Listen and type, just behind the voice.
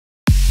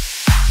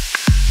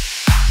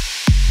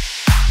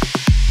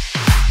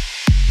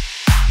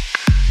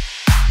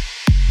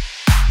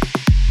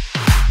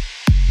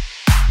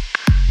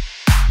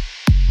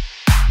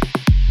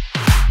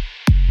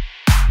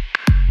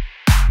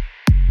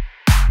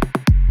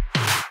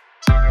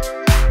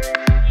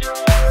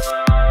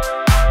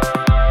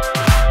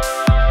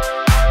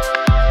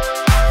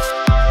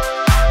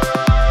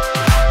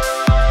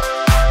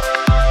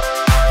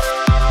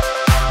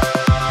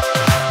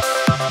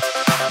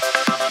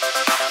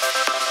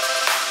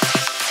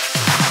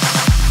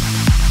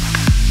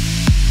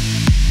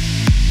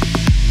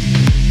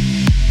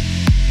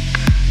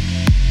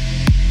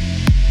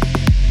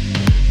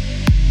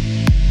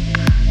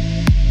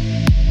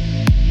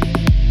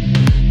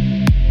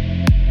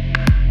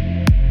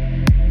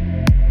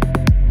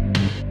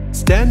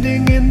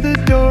standing in the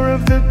door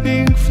of the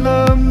pink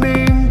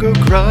flamingo,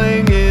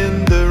 crying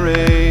in the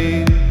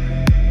rain.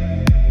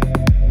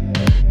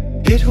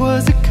 It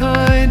was a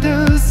kind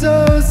of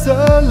so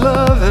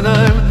love, and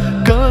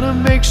I'm gonna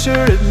make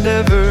sure it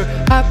never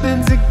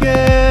happens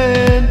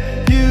again.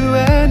 You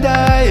and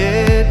I,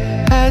 it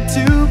had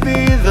to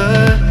be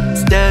the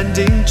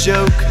standing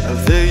joke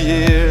of the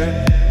year.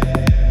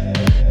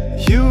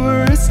 You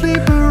were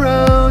asleep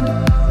around,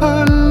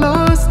 or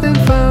lost and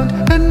found,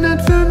 and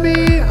not for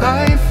me,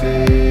 I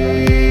fear.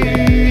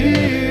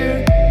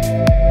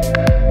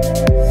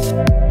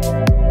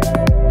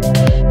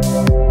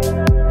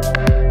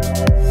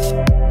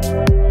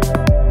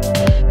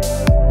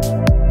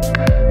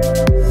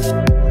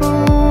 Oh,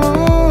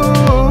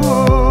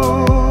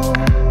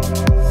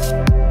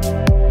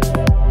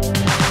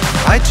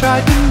 I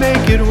tried to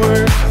make it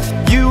work,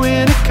 you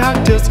in a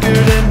cocktail skirt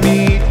and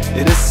me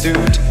in a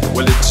suit.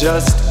 Well, it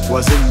just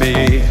wasn't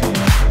me.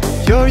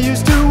 You're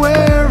used to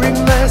wearing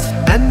less,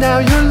 and now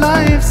your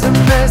life's a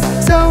mess.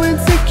 So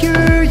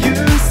insecure, you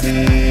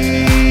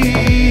see.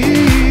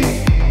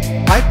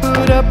 I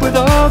put up with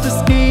all the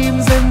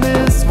schemes, and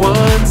this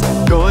one's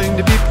going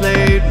to be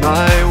played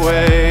my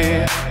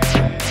way.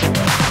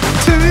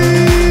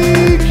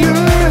 Take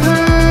your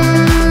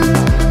hands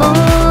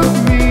off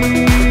me.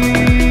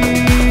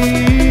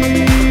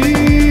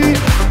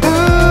 I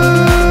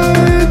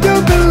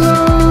don't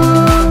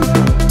belong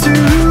to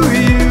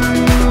you,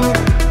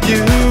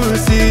 you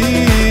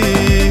see.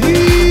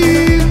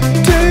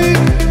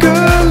 Take a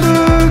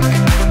look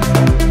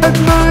at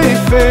my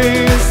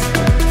face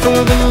for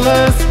the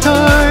last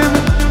time.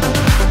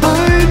 I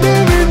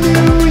never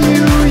knew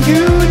you,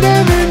 you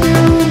never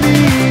knew me.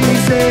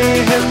 Say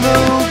hello,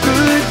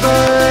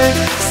 goodbye,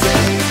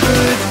 say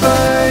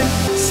goodbye,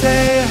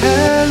 say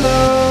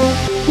hello,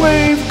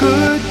 wave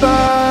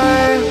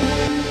goodbye.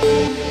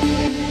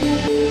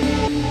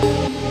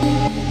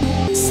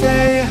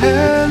 Say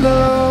hello,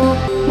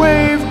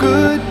 wave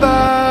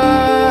goodbye.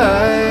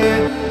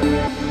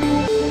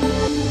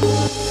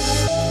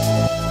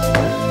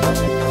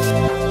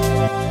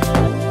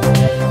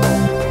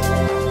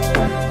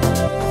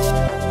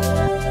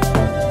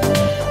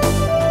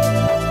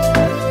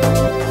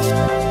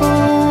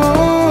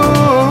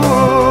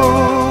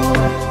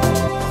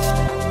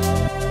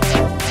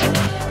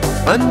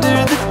 Under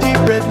the deep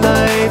red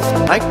light,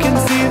 I can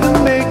see the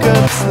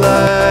makeup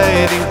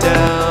sliding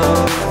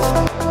down.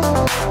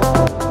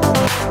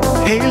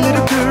 Hey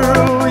little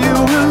girl, you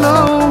will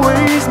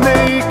always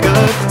make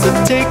up, so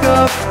take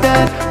off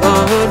that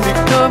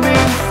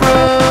unbecoming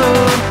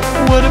frown.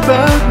 What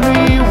about me?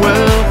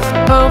 Well,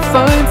 I'll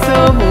find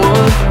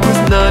someone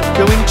who's not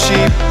going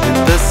cheap in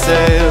the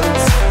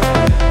sales.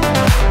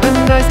 A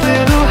nice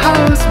little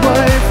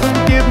housewife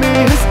who'll give me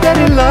a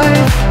steady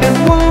life and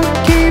won't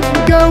keep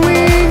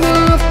going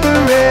off the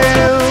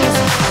rails.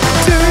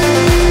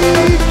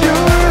 Take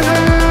your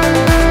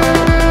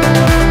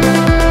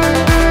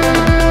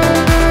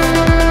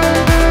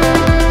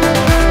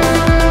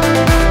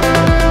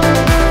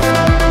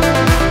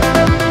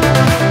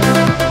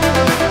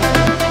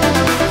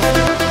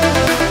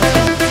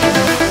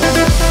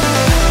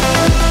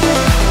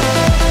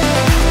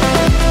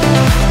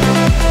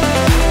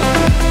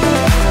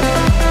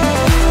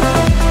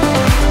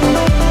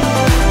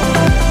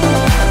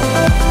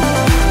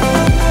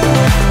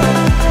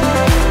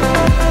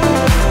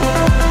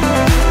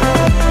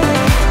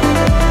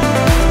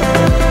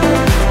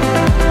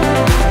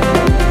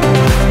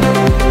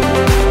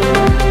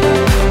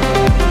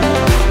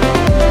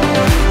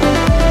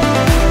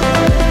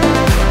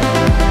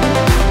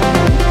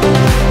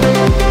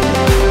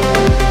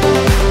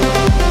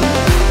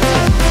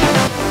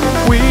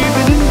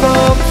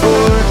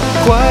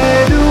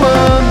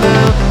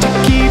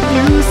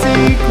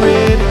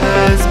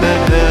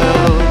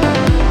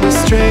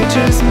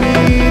strangers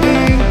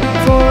meeting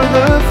for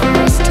the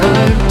first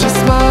time, just